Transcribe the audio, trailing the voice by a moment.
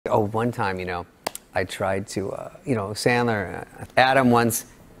Oh, one time, you know, I tried to, you know, Sandler, Adam once,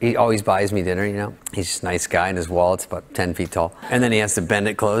 he always buys me dinner, you know. He's just a nice guy, and his wallet's about 10 feet tall. And then he has to bend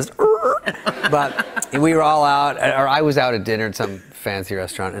it closed. But we were all out, or I was out at dinner at some fancy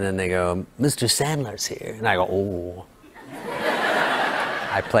restaurant, and then they go, Mr. Sandler's here. And I go, oh.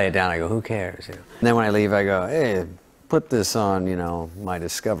 I play it down, I go, who cares? You know? And then when I leave, I go, hey, put this on, you know, my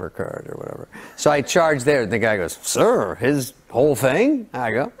Discover card or whatever. So I charge there, and the guy goes, sir, his whole thing?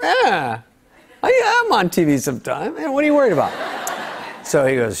 I go, yeah. I'm on TV sometime. Man, what are you worried about? So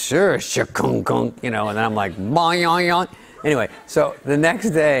he goes, sure, shakung, you know, and then I'm like, bon. Anyway, so the next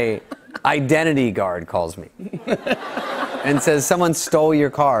day, identity guard calls me and says, someone stole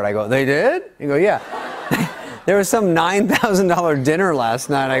your card. I go, they did? You go, yeah. There was some $9,000 dinner last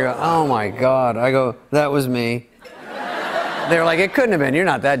night. I go, oh my God. I go, that was me. They're like, it couldn't have been. You're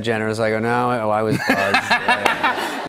not that generous. I go, no, I was buzzed.